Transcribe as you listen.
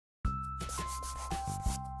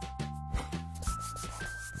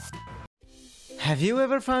Have you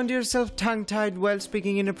ever found yourself tongue-tied while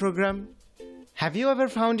speaking in a program? Have you ever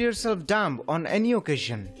found yourself dumb on any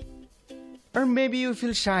occasion? Or maybe you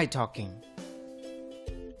feel shy talking.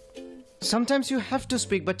 Sometimes you have to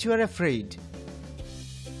speak but you are afraid.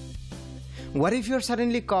 What if you're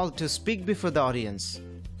suddenly called to speak before the audience?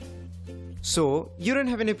 So, you don't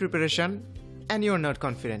have any preparation and you're not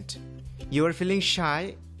confident. You are feeling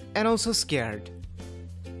shy and also scared.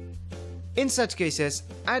 In such cases,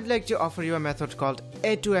 I'd like to offer you a method called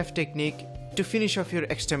A to F technique to finish off your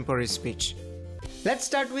extempore speech. Let's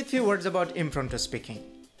start with few words about impromptu speaking.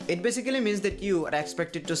 It basically means that you are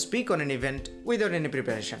expected to speak on an event without any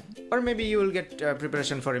preparation. Or maybe you will get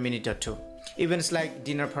preparation for a minute or two. Events like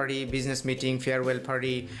dinner party, business meeting, farewell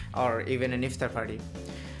party, or even an iftar party.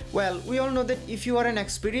 Well, we all know that if you are an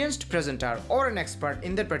experienced presenter or an expert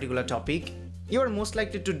in that particular topic, you are most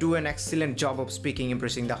likely to do an excellent job of speaking,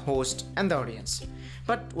 impressing the host and the audience.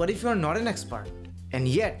 But what if you are not an expert? And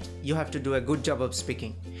yet, you have to do a good job of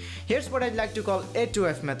speaking. Here's what I'd like to call A to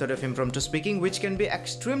F method of impromptu speaking, which can be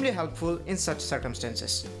extremely helpful in such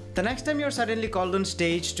circumstances. The next time you're suddenly called on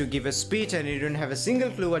stage to give a speech and you don't have a single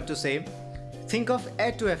clue what to say, think of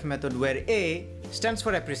A to F method where A stands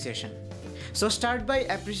for appreciation. So start by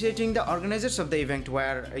appreciating the organizers of the event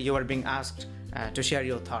where you are being asked to share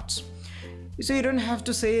your thoughts. So you don't have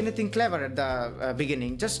to say anything clever at the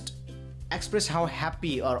beginning, just express how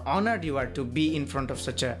happy or honored you are to be in front of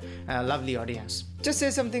such a lovely audience. Just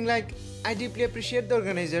say something like, I deeply appreciate the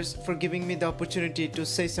organizers for giving me the opportunity to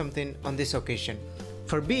say something on this occasion.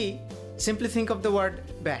 For B, simply think of the word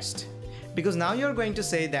best, because now you're going to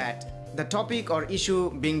say that the topic or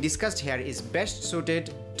issue being discussed here is best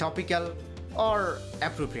suited, topical, or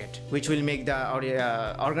appropriate, which will make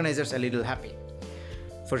the organizers a little happy.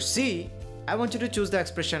 For C, I want you to choose the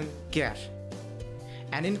expression care.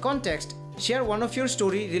 And in context, share one of your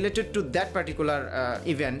story related to that particular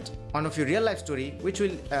event, one of your real life story, which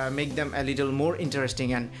will make them a little more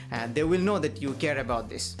interesting and they will know that you care about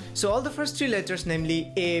this. So all the first three letters,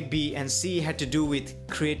 namely A, B and C, had to do with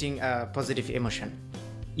creating a positive emotion.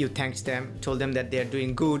 You thanked them, told them that they are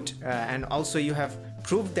doing good, and also you have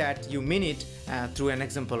proved that you mean it through an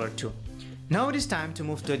example or two. Now it is time to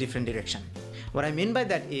move to a different direction. What I mean by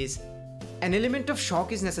that is, an element of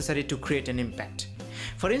shock is necessary to create an impact.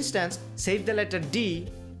 For instance, say the letter D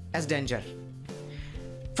as danger.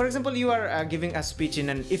 For example, you are giving a speech in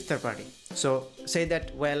an iftar party. So say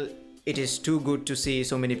that, well, it is too good to see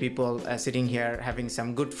so many people sitting here having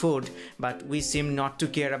some good food, but we seem not to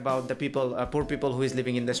care about the people, poor people who is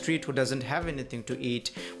living in the street who doesn't have anything to eat.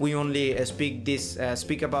 We only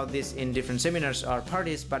speak about this in different seminars or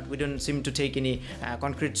parties, but we don't seem to take any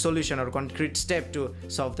concrete solution or concrete step to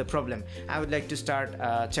solve the problem. I would like to start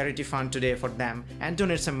a charity fund today for them and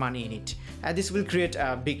donate some money in it. This will create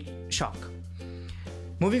a big shock.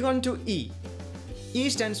 Moving on to E. E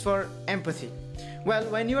stands for empathy. Well,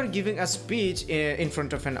 when you are giving a speech in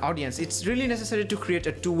front of an audience, it's really necessary to create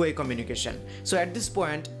a two-way communication. So at this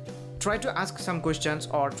point, try to ask some questions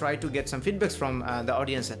or try to get some feedbacks from the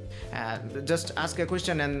audience. Just ask a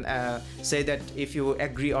question and say that if you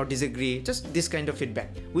agree or disagree, just this kind of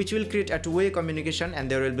feedback, which will create a two-way communication and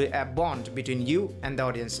there will be a bond between you and the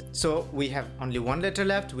audience. So we have only one letter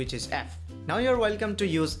left, which is F. Now you're welcome to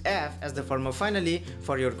use F as the form of finally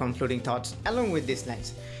for your concluding thoughts along with these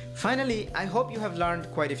lines. Finally, I hope you have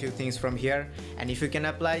learned quite a few things from here, and if you can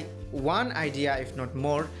apply one idea, if not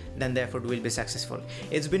more, then the effort will be successful.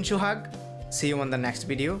 It's been Shuhag. See you on the next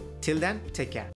video. Till then, take care.